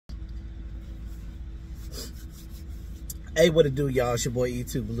Hey, what it do, y'all? It's your boy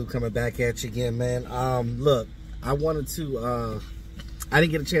E2 Blue coming back at you again, man. Look, I wanted to, I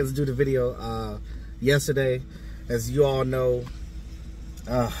didn't get a chance to do the video yesterday. As you all know,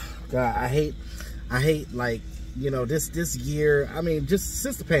 God, I hate like, you know, this year, I mean, just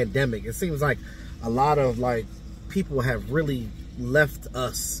since the pandemic, it seems like a lot of like people have really left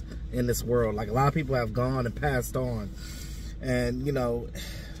us in this world. Like a lot of people have gone and passed on, and you know,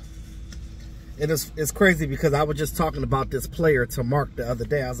 it's crazy because I was just talking about this player to Mark the other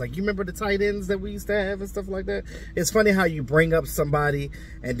day. I was like, you remember the tight ends that we used to have and stuff like that? It's funny how you bring up somebody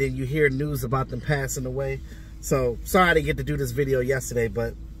and then you hear news about them passing away. So sorry I didn't get to do this video yesterday,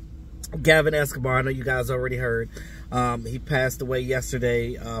 but Gavin Escobar, I know you guys already heard, he passed away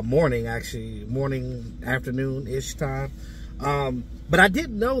yesterday morning, actually, afternoon-ish time. But I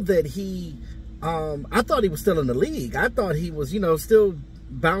didn't know that he, I thought he was still in the league. I thought he was, you know, still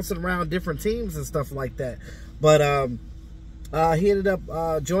bouncing around different teams and stuff like that. But he ended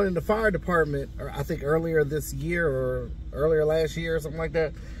up joining the fire department, or I think earlier this year or earlier last year or something like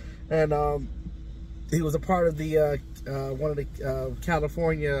that. And he was a part of the one of the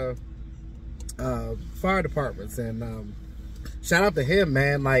California fire departments. And shout out to him,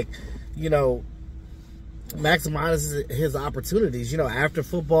 man. Like, you know, maximizes his opportunities, you know, after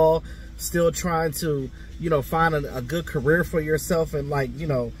football, still trying to, you know, find a good career for yourself. And like, you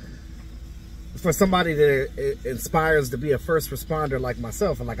know, for somebody that inspires to be a first responder like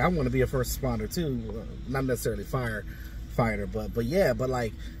myself, and like I want to be a first responder too, not necessarily firefighter, but yeah, but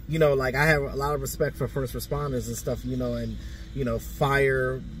like, you know, like I have a lot of respect for first responders and stuff, you know, and you know,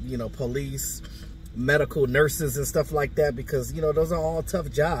 fire, you know, police, medical, nurses and stuff like that, because you know, those are all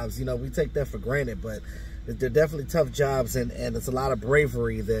tough jobs. You know, we take that for granted, but they're definitely tough jobs, and it's a lot of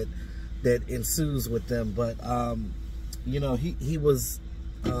bravery that ensues with them. But you know, he was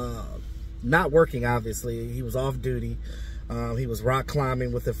not working, obviously. He was off duty. He was rock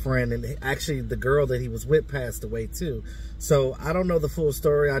climbing with a friend, and actually the girl that he was with passed away too. So I don't know the full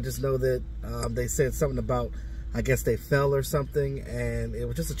story. I just know that they said something about, I guess they fell or something, and it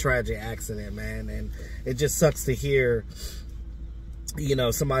was just a tragic accident, man. And it just sucks to hear, you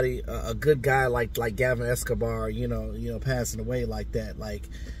know, somebody, a good guy like Gavin Escobar, you know, passing away like that. Like,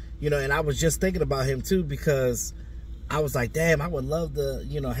 you know, and I was just thinking about him too, because I was like, damn, I would love to,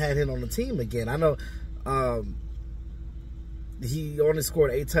 you know, have him on the team again. I know he only scored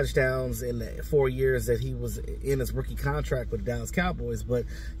 8 touchdowns in the 4 years that he was in his rookie contract with the Dallas Cowboys. But,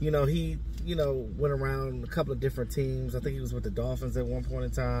 you know, he, you know, went around a couple of different teams. I think he was with the Dolphins at one point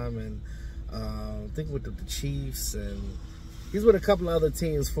in time, and I think with the Chiefs, and he's with a couple of other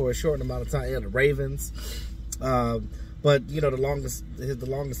teams for a short amount of time. Yeah, the Ravens. But you know, the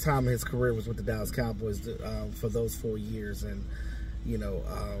longest time in his career was with the Dallas Cowboys for those 4 years, and you know,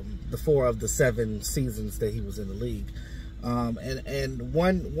 the 4 of the 7 seasons that he was in the league. And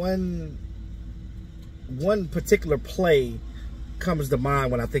one particular play comes to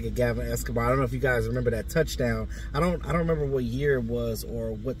mind when I think of Gavin Escobar. I don't know if you guys remember that touchdown. I don't remember what year it was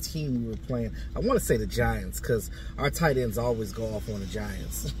or what team we were playing. I want to say the Giants, because our tight ends always go off on the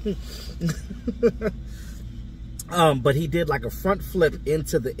Giants. But he did like a front flip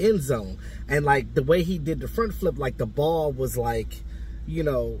into the end zone, and like the way he did the front flip, like the ball was like, you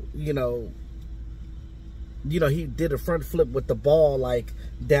know, he did a front flip with the ball like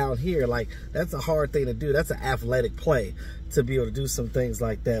down here. Like that's a hard thing to do. That's an athletic play to be able to do some things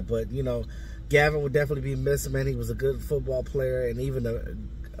like that. But you know, Gavin would definitely be missed, man. He was a good football player and even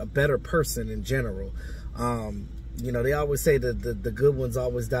a better person in general. You know, they always say that the good ones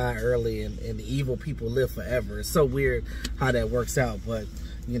always die early, and the evil people live forever. It's so weird how that works out, but,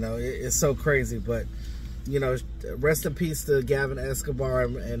 you know, it's so crazy. But, you know, rest in peace to Gavin Escobar,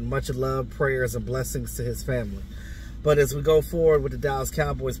 and much love, prayers, and blessings to his family. But as we go forward with the Dallas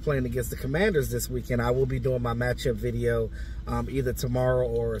Cowboys playing against the Commanders this weekend, I will be doing my matchup video either tomorrow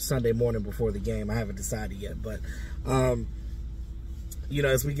or Sunday morning before the game. I haven't decided yet, but you know,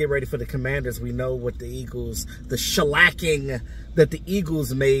 as we get ready for the Commanders, we know what the Eagles, the shellacking that the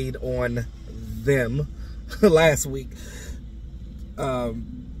Eagles made on them last week. I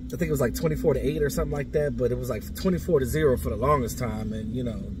think it was like 24-8 or something like that, but it was like 24-0 for the longest time. And, you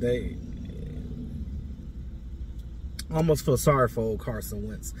know, they almost feel sorry for old Carson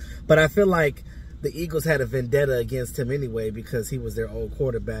Wentz. But I feel like the Eagles had a vendetta against him anyway, because he was their old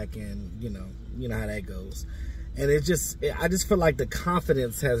quarterback, and, you know how that goes. And I just feel like the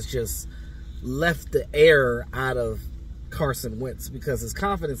confidence has just left the air out of Carson Wentz, because his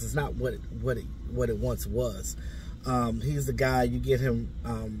confidence is not what it once was. He's the guy, you get him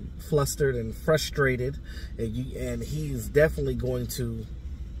flustered and frustrated, and he's definitely going to,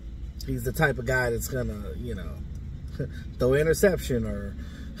 he's the type of guy that's gonna, you know, throw an interception or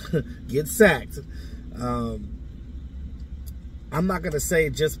get sacked. I'm not going to say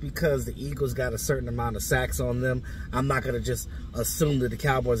just because the Eagles got a certain amount of sacks on them, I'm not going to just assume that the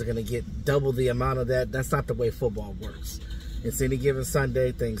Cowboys are going to get double the amount of that. That's not the way football works. It's any given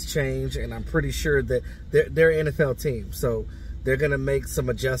Sunday, things change, and I'm pretty sure that they're an NFL team. So they're going to make some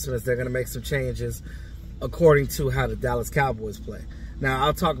adjustments. They're going to make some changes according to how the Dallas Cowboys play. Now,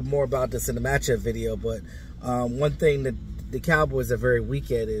 I'll talk more about this in the matchup video, but one thing that the Cowboys are very weak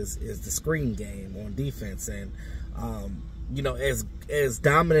at is the screen game on defense. And, you know, as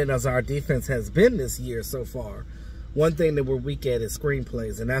dominant as our defense has been this year so far, one thing that we're weak at is screen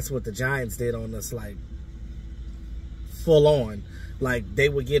plays, and that's what the Giants did on us, like, full on. Like, they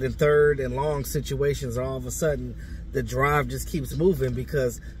would get in third and long situations, and all of a sudden the drive just keeps moving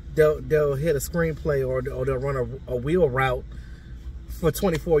because they'll hit a screen play or they'll run a wheel route for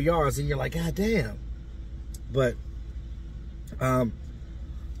 24 yards, and you're like, God damn. But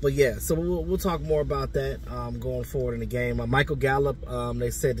yeah, so we'll talk more about that going forward in the game. Michael Gallup,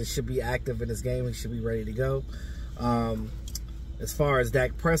 they said that should be active in this game. He should be ready to go. As far as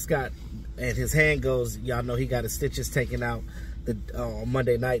Dak Prescott and his hand goes, y'all know he got his stitches taken out on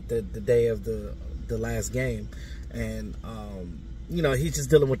Monday night, the day of the last game. And, you know, he's just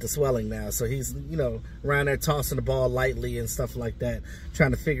dealing with the swelling now. So he's, you know, around there tossing the ball lightly and stuff like that,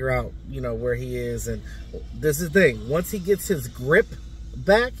 trying to figure out, you know, where he is. And this is the thing. Once he gets his grip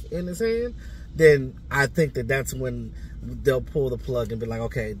back in his hand, then I think that's when they'll pull the plug and be like,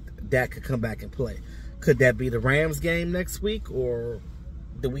 okay, Dak could come back and play. Could that be the Rams game next week or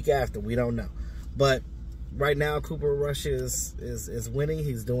the week after? We don't know. But right now, Cooper Rush is winning.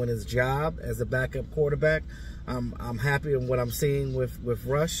 He's doing his job as a backup quarterback. I'm happy in what I'm seeing with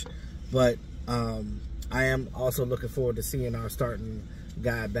Rush, but I am also looking forward to seeing our starting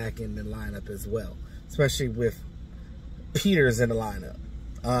guy back in the lineup as well, especially with Peters in the lineup.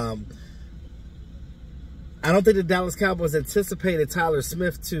 I don't think the Dallas Cowboys anticipated Tyler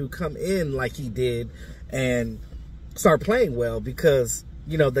Smith to come in like he did and start playing well because,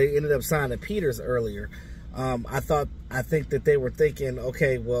 you know, they ended up signing Peters earlier. I think that they were thinking,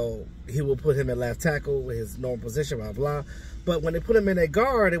 okay, well, he will put him at left tackle, his normal position, blah, blah. But when they put him in at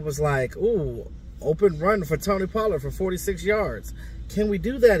guard, it was like, ooh, open run for Tony Pollard for 46 yards. Can we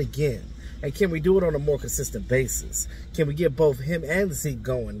do that again? And can we do it on a more consistent basis? Can we get both him and Zeke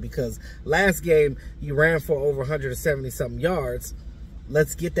going? Because last game, you ran for over 170-something yards.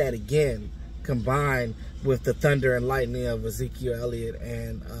 Let's get that again, combined with the thunder and lightning of Ezekiel Elliott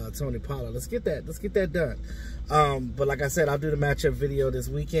and Tony Pollard. Let's get that done. But like I said, I'll do the matchup video this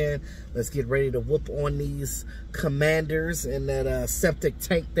weekend. Let's get ready to whoop on these Commanders in that septic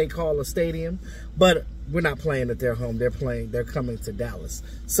tank they call a stadium. But we're not playing at their home. They're coming to Dallas.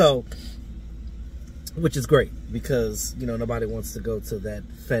 So, which is great because, you know, nobody wants to go to that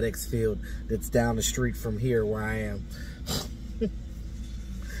FedEx field that's down the street from here where I am.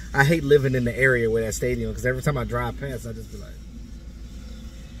 I hate living in the area where that stadium because every time I drive past, I just be like,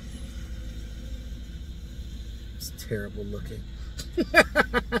 it's terrible looking.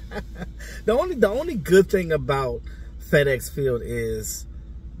 The only good thing about FedEx Field is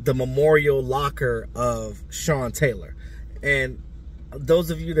the memorial locker of Sean Taylor. And those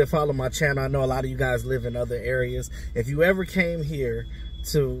of you that follow my channel, I know a lot of you guys live in other areas. If you ever came here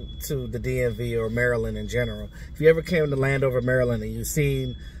to the DMV or Maryland in general, if you ever came to Landover, Maryland, and you've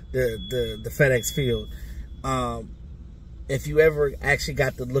seen the FedEx Field, if you ever actually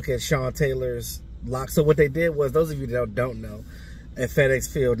got to look at Sean Taylor's lock, so what they did was, those of you that don't know, at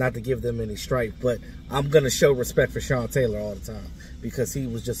FedEx Field, not to give them any stripe, but I'm going to show respect for Sean Taylor all the time because he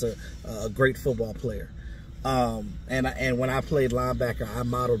was just a great football player. And when I played linebacker, I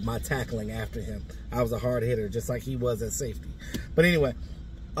modeled my tackling after him. I was a hard hitter, just like he was at safety. But anyway,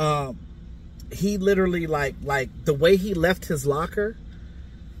 he literally, like the way he left his locker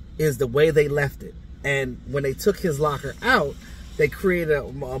is the way they left it. And when they took his locker out, they created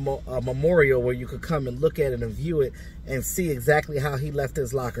a memorial where you could come and look at it and view it and see exactly how he left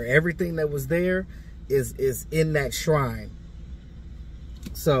his locker. Everything that was there is in that shrine.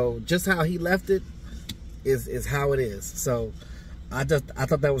 So just how he left it is how it is. So I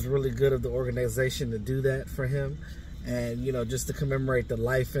thought that was really good of the organization to do that for him, and, you know, just to commemorate the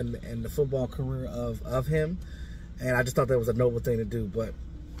life and the football career of him. And I just thought that was a noble thing to do. But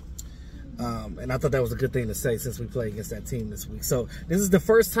and I thought that was a good thing to say since we play against that team this week. So this is the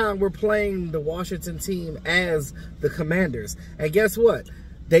first time we're playing the Washington team as the Commanders. And guess what?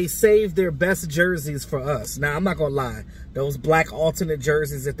 They saved their best jerseys for us. Now, I'm not going to lie. Those black alternate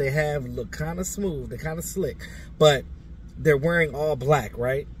jerseys that they have look kind of smooth. They're kind of slick. But they're wearing all black,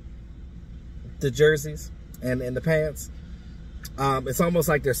 right? The jerseys. and the pants. It's almost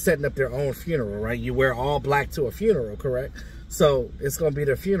like they're setting up their own funeral, right? You wear all black to a funeral, correct? So it's going to be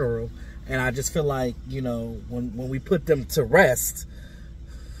their funeral. And I just feel like, you know, when we put them to rest,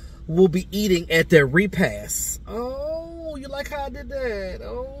 we'll be eating at their repast. Oh, you like how I did that?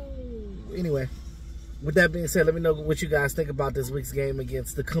 Oh, anyway. With that being said, let me know what you guys think about this week's game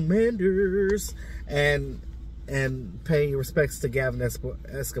against the Commanders. And pay your respects to Gavin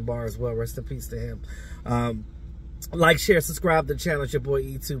Escobar as well. Rest in peace to him. Like, share, subscribe to the channel. It's your boy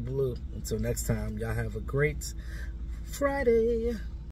E2 Blue. Until next time, y'all have a great Friday.